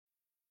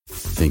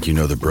Think you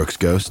know the Brooks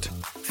Ghost?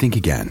 Think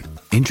again.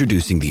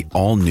 Introducing the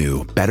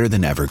all-new,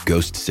 better-than-ever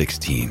Ghost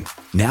 16.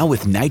 Now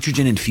with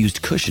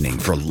nitrogen-infused cushioning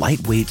for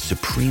lightweight,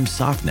 supreme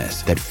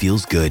softness that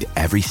feels good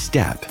every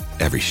step,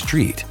 every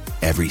street,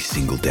 every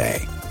single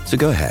day. So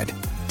go ahead,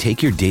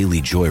 take your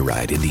daily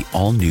joyride in the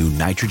all-new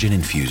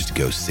nitrogen-infused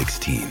Ghost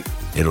 16.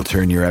 It'll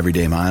turn your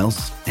everyday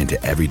miles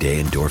into everyday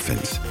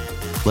endorphins.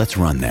 Let's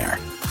run there.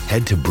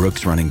 Head to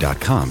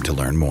brooksrunning.com to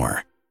learn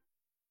more.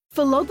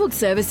 For logbook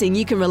servicing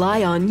you can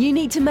rely on, you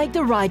need to make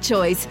the right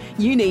choice.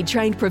 You need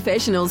trained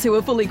professionals who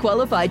are fully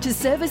qualified to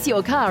service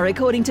your car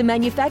according to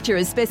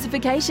manufacturer's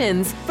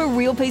specifications. For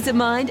real peace of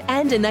mind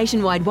and a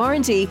nationwide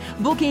warranty,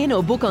 book in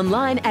or book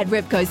online at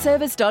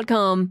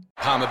repcoservice.com.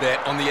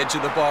 Palmerbet on the edge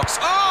of the box.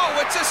 Oh,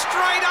 it's a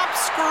straight-up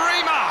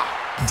screamer!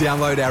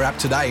 Download our app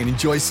today and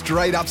enjoy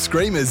straight-up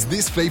screamers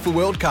this FIFA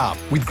World Cup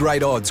with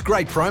great odds,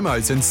 great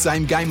promos and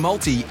same-game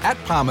multi at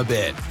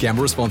Palmerbet.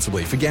 Gamble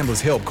responsibly. For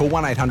Gamblers' Help, call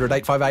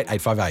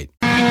 1-800-858-858.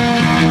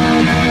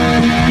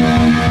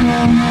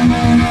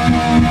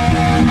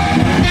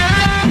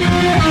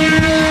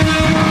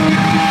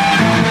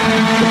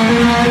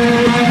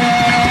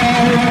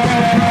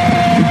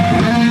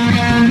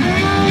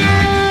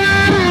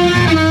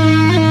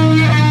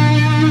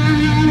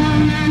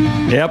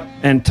 Yep,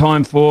 and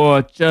time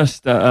for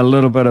just a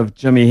little bit of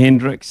Jimi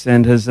Hendrix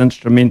and his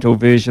instrumental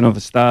version of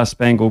the Star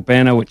Spangled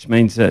Banner, which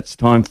means it's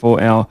time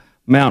for our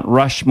Mount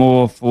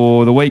Rushmore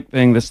for the week,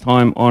 being this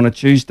time on a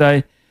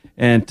Tuesday.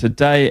 And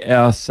today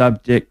our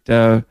subject,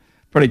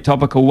 pretty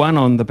topical one,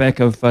 on the back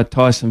of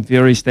Tyson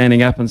Fury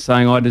standing up and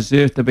saying, I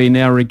deserve to be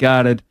now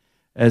regarded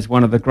as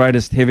one of the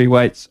greatest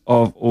heavyweights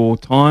of all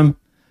time.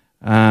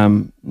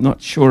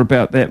 Not sure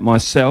about that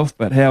myself,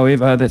 but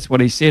however, that's what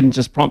he said, and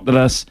just prompted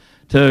us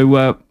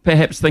to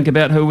perhaps think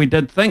about who we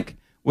did think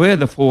were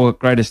the four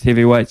greatest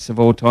heavyweights of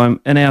all time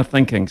in our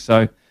thinking.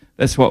 So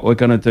that's what we're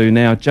going to do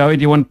now. Joey,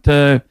 do you want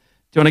to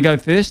go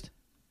first?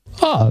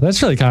 Oh,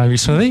 that's really kind of you,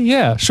 Smithy.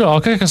 Yeah, sure.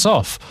 I'll kick us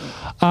off.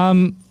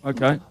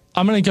 Okay.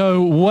 I'm going to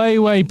go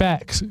way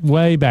back,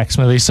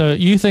 Smithy. So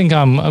you think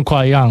I'm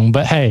quite young,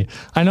 but hey,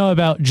 I know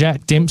about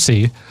Jack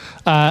Dempsey.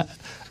 And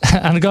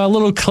I got a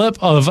little clip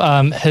of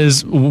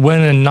his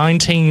win in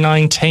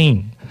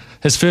 1919.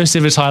 His first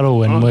ever title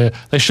win, where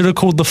they should have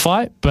called the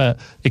fight, but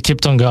it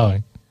kept on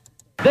going.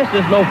 This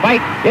is no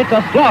fight, it's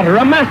a slaughter,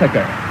 a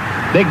massacre.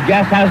 Big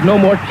Jess has no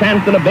more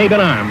chance than a babe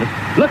in arms.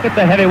 Look at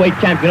the heavyweight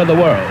champion of the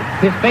world.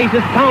 His face is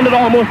pounded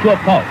almost to a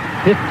pulp.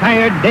 His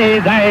tired,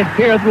 dazed eyes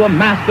peer through a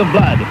mask of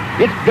blood.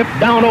 It's dripped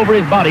down over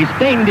his body,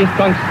 stained his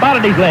trunk,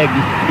 spotted his legs.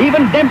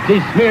 Even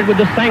Dempsey's smeared with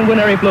the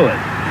sanguinary fluid.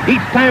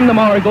 Each time the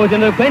Maori goes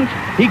into the clinch,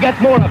 he gets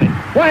more of it.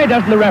 Why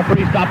doesn't the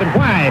referee stop it?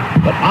 Why?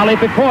 But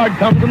Ollie Picord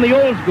comes from the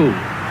old school.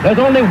 There's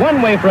only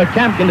one way for a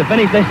champion to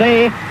finish, they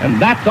say,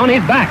 and that's on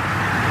his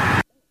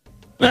back.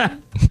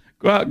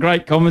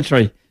 Great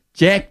commentary.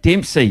 Jack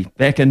Dempsey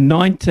back in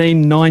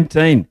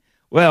 1919.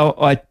 Well,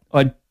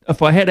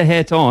 if I had a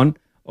hat on,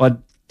 I'd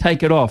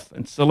take it off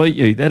and salute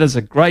you. That is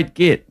a great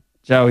get,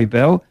 Joey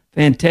Bell.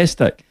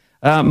 Fantastic.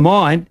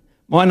 My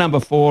number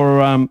four.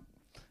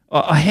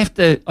 I have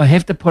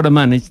to put him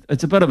in.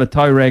 It's a bit of a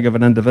toe rag of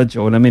an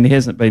individual, and I mean he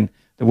hasn't been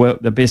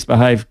the best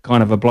behaved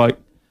kind of a bloke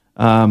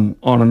on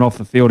and off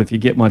the field, if you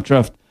get my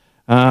drift.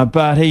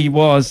 But he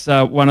was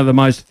one of the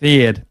most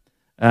feared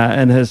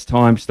in his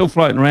time. Still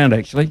floating around,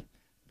 actually.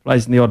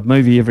 Plays in the odd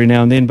movie every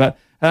now and then, but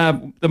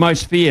the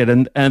most feared,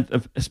 and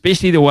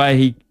especially the way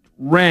he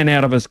ran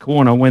out of his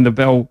corner when the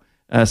bell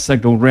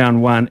signalled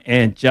round one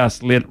and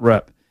just let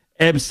rip.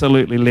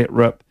 Absolutely let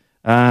rip.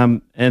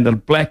 And the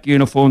black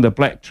uniform, the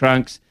black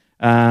trunks,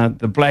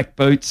 the black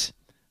boots,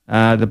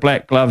 the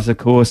black gloves, of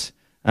course,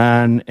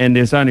 and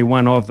there's only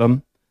one of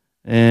them.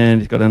 And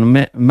he's got an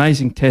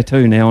amazing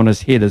tattoo now on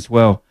his head as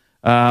well.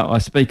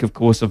 I speak, of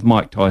course, of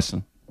Mike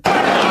Tyson.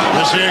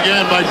 Let's see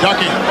again by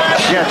ducking.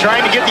 Yeah,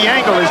 trying to get the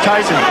angle is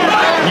Tyson.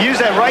 Use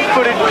that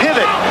right-footed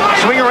pivot,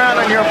 swing around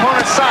on your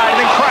opponent's side,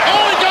 and then crack.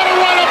 Oh, he got a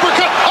right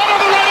uppercut,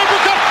 another right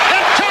uppercut,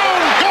 and down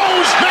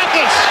goes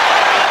Mathis.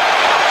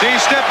 See, he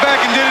stepped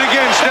back and did it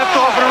again, stepped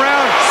off and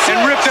around,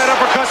 and ripped that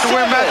uppercut to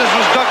where Mathis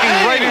was ducking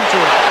right into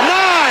it.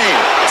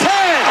 9,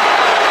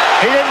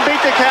 10. He didn't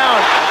beat the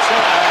count.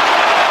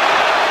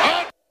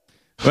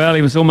 Well,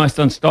 he was almost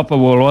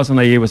unstoppable, wasn't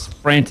he? He was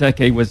frantic.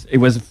 He was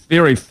a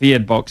very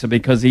feared boxer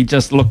because he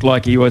just looked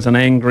like he was an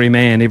angry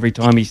man every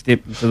time he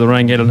stepped into the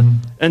ring. He had an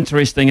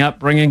interesting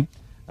upbringing.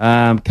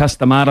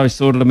 Custamato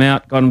sorted him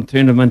out, turned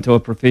him into a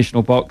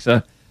professional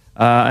boxer.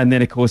 And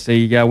then, of course,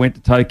 he went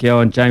to Tokyo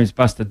and James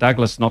Buster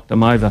Douglas knocked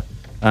him over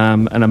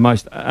in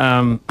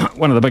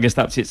one of the biggest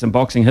upsets in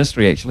boxing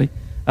history, actually.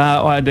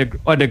 I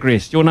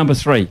digress. Your number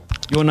three,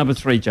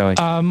 Joey.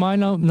 My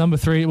number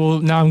three. Well,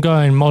 now I'm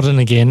going modern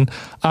again.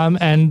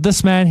 And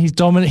this man, he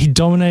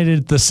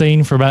dominated the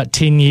scene for about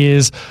 10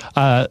 years.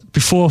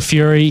 Before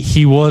Fury,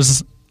 he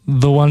was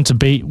the one to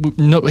beat.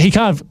 No, he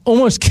kind of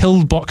almost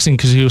killed boxing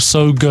because he was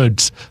so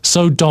good,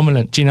 so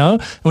dominant. You know,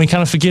 and we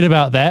kind of forget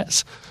about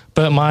that.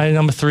 But my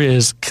number three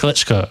is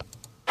Klitschko.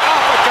 Down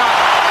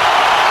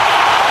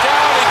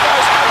he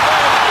goes.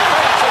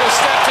 Should have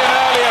stepped in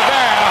earlier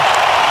there.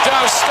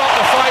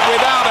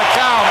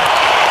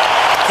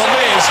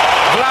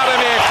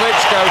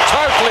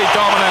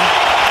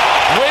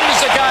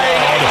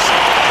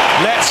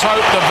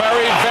 let's hope the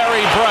very,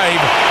 very brave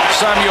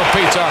Samuel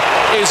Peter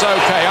is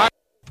okay.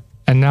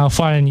 And now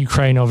fighting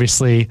Ukraine,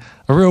 obviously,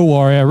 a real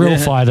warrior, a real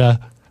fighter,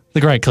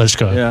 the great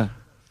Klitschko.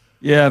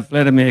 Yeah,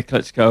 Vladimir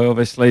Klitschko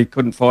obviously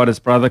couldn't fight his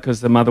brother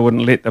because the mother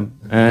wouldn't let them.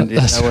 And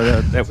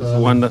that was the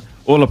one that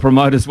all the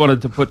promoters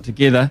wanted to put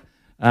together.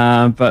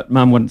 But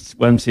Mum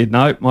said,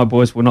 no, my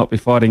boys will not be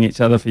fighting each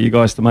other for you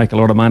guys to make a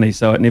lot of money.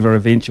 So it never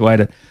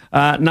eventuated.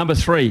 Number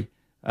 3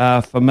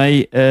 for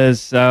me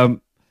is a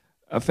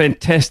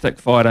fantastic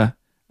fighter,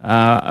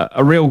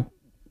 a real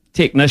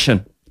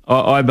technician,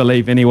 I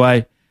believe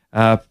anyway.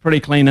 Pretty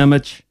clean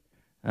image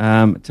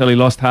until he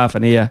lost half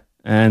an ear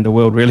and the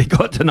world really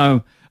got to know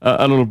him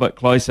a little bit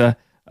closer.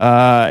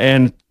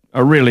 And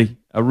a really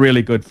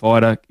good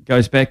fighter.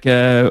 Goes back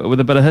with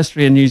a bit of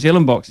history in New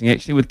Zealand boxing,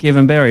 actually, with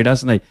Kevin Barry,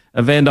 doesn't he?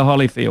 Evander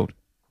Holyfield.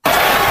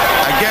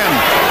 Again,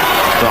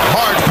 the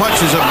hard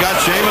punches have got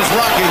Seamus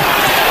Rocky,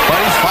 but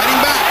he's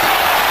fighting back.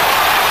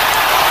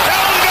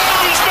 Down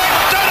goes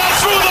McDonough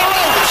through the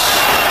ropes.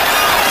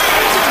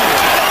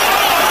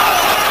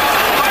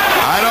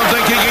 I don't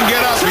think he can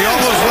get up. He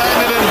almost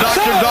landed in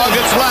Dr.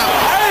 Doggett's lap.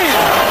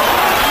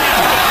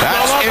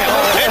 That's it.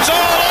 It's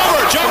all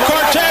over. Joe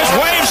Cortez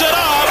waves it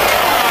off.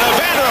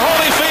 Evander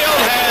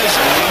Holyfield has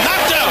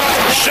knocked out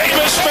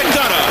Seamus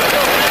McDonough.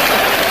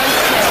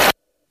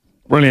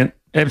 Brilliant.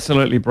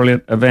 Absolutely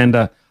brilliant.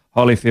 Evander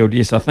Holyfield.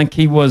 Yes, I think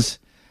he was,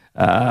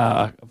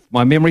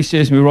 my memory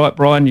serves me right,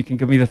 Brian, you can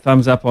give me the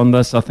thumbs up on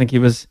this. I think he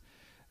was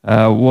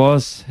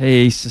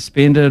he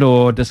suspended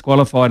or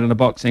disqualified in a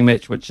boxing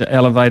match which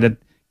elevated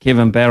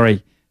Kevin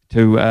Barry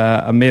to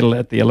a medal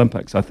at the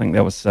Olympics. I think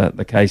that was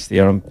the case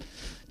there. I'm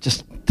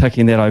just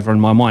taking that over in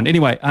my mind.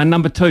 Anyway,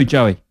 number 2,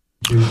 Joey.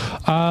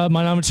 My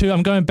number 2,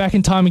 I'm going back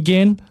in time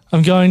again.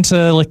 I'm going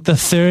to like the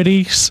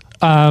 30s,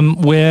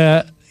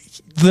 where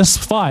this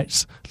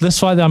fight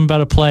that I'm about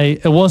to play,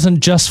 it wasn't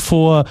just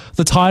for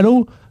the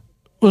title,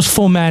 it was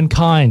for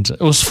mankind.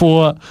 It was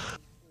for,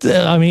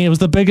 it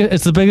was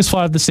it's the biggest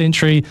fight of the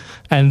century,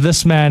 and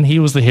this man, he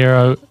was the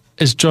hero,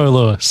 is Joe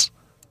Louis.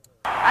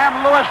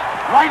 And Louis,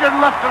 right and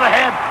left to the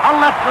head, a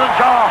left to the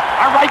jaw,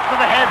 a right to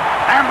the head,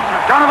 and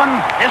Donovan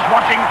is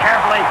watching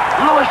carefully.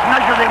 Louis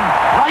measured him,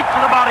 right to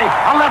the body,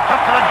 a left hook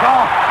to the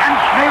jaw, and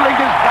Schmeling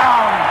is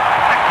down.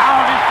 The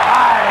count is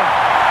 5,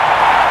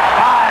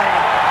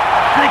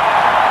 6,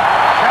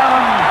 7,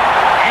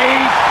 8.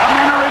 The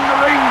men are in the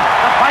ring.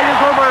 The fight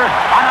is over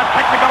on a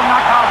technical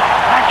knockout.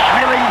 Max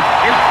Schmeling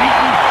is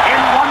beaten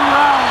in 1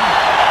 round.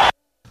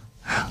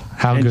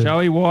 How and good.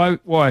 Joey, why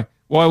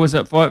was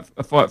it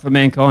a fight for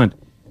mankind?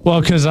 Well,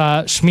 because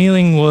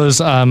Schmeling was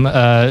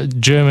a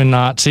German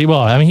Nazi.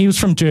 Well, he was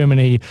from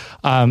Germany. It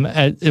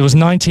was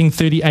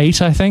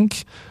 1938, I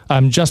think,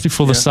 just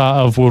before the start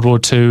of World War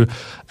II.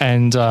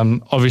 And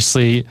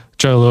obviously,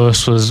 Joe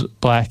Louis was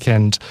black,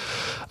 and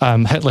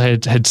Hitler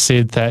had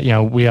said that,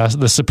 we are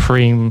the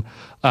supreme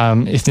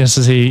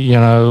ethnicity,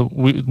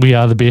 we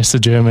are the best, the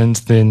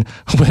Germans. Then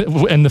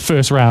in the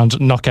first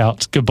round,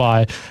 knockout,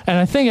 goodbye. And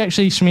I think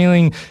actually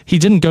Schmeling, he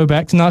didn't go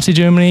back to Nazi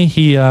Germany.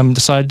 He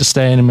decided to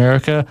stay in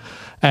America.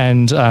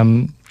 And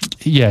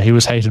he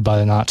was hated by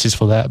the Nazis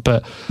for that.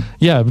 But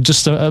yeah,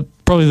 just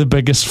probably the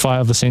biggest fight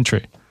of the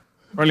century.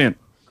 Brilliant.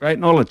 Great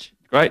knowledge.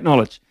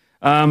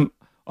 I'm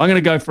going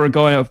to go for a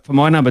guy for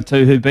my number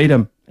 2 who beat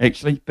him,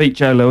 actually. Beat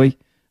Joe Louis.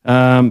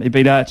 He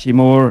beat Archie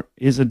Moore,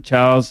 Izzard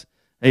Charles.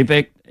 He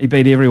beat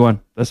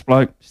everyone, this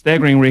bloke.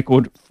 Staggering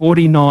record,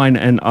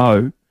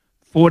 49-0.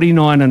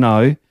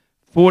 49-0.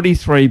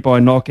 43 by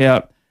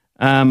knockout.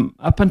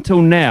 Up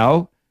until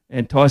now,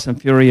 and Tyson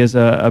Fury is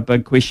a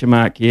big question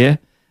mark here,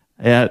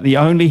 the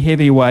only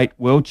heavyweight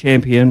world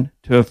champion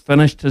to have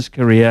finished his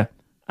career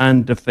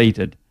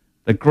undefeated,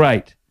 the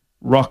great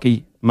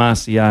Rocky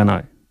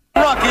Marciano.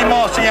 Rocky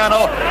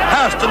Marciano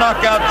has to knock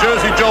out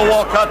Jersey Joe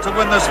Walcott to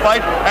win this fight,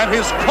 and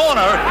his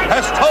corner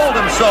has told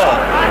him so.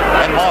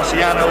 And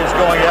Marciano is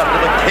going after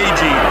the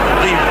cagey,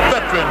 the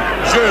veteran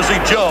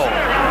Jersey Joe.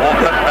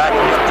 Walcott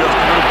backing up just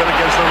a little bit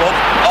against the rope.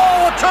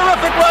 Oh, a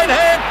terrific right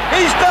hand!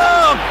 He's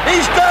down!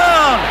 He's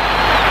down!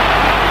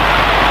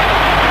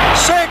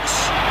 6,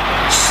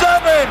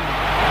 7,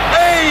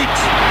 8,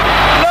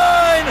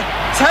 9,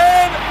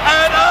 10,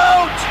 and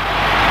out!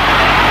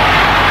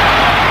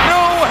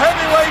 New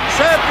heavyweight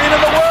champion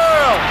of the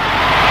world,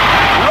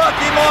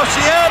 Rocky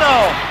Marciano.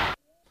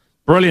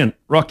 Brilliant,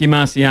 Rocky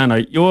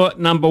Marciano. Your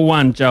number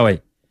 1,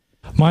 Joey.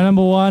 My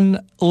number 1,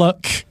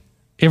 look,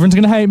 everyone's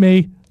going to hate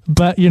me,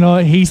 but,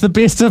 he's the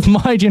best of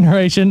my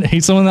generation.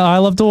 He's someone that I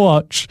love to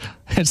watch.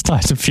 It's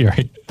Tyson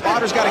Fury.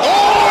 Wilder's got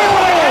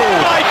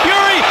by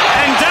Fury,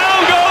 and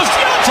down goes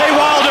Deontay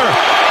Wilder.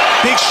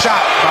 Big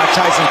shot by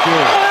Tyson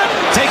Fury.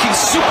 Taking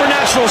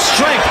supernatural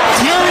strength.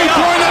 Fury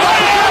throwing it up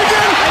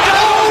again.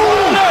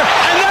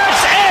 And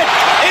that's it.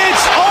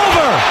 It's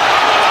over.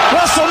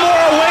 Russell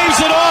Mora waves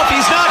it off.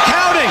 He's not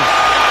counting.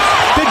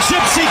 The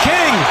Gypsy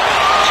King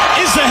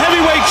is the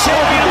heavyweight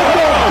champion of the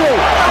world.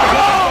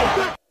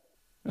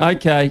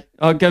 Okay,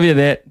 I'll give you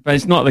that, but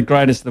it's not the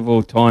greatest of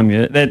all time.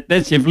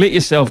 That's you've let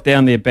yourself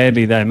down there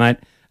badly, though, mate.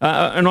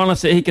 And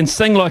honestly, he can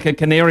sing like a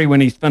canary when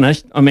he's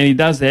finished. I mean, he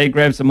does that. He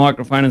grabs the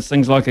microphone and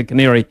sings like a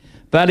canary.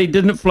 But he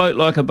didn't float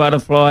like a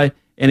butterfly,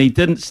 and he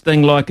didn't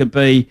sting like a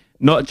bee,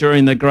 not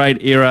during the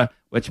great era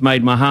which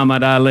made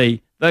Muhammad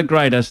Ali the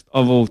greatest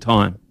of all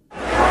time.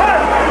 30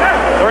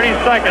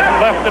 seconds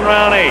left in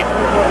round 8.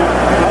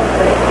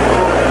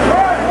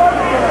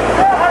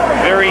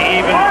 Very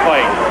even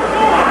fight.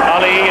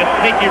 Ali, a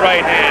sneaky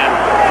right hand.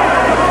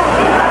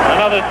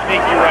 Another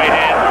sneaky right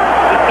hand.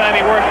 This time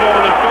he works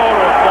over the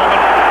shoulder of Foreman.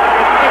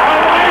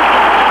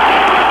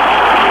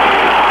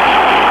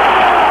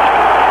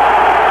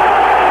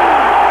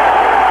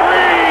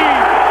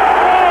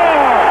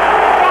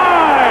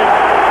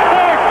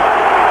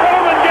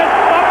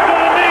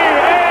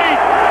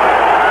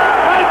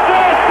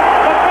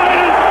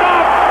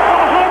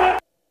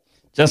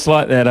 Just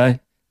like that, eh?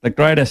 The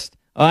greatest.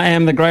 I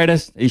am the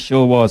greatest. He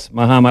sure was.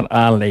 Muhammad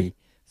Ali.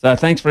 So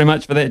thanks very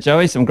much for that,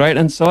 Joey. Some great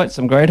insight,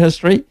 some great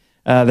history.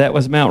 That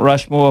was Mount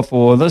Rushmore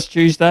for this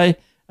Tuesday.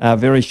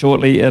 Very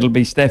shortly, it'll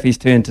be Staffy's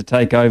turn to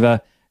take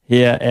over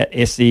here at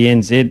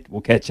SENZ.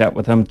 We'll catch up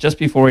with him just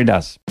before he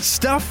does.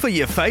 Stuff for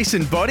your face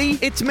and body?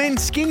 It's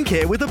men's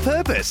skincare with a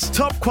purpose.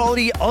 Top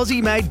quality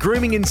Aussie-made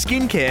grooming and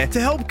skincare to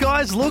help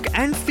guys look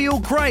and feel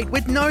great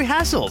with no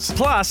hassles.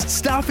 Plus,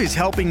 Stuff is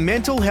helping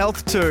mental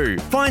health too.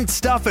 Find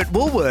Stuff at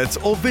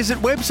Woolworths or visit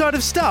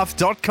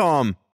websiteofstuff.com.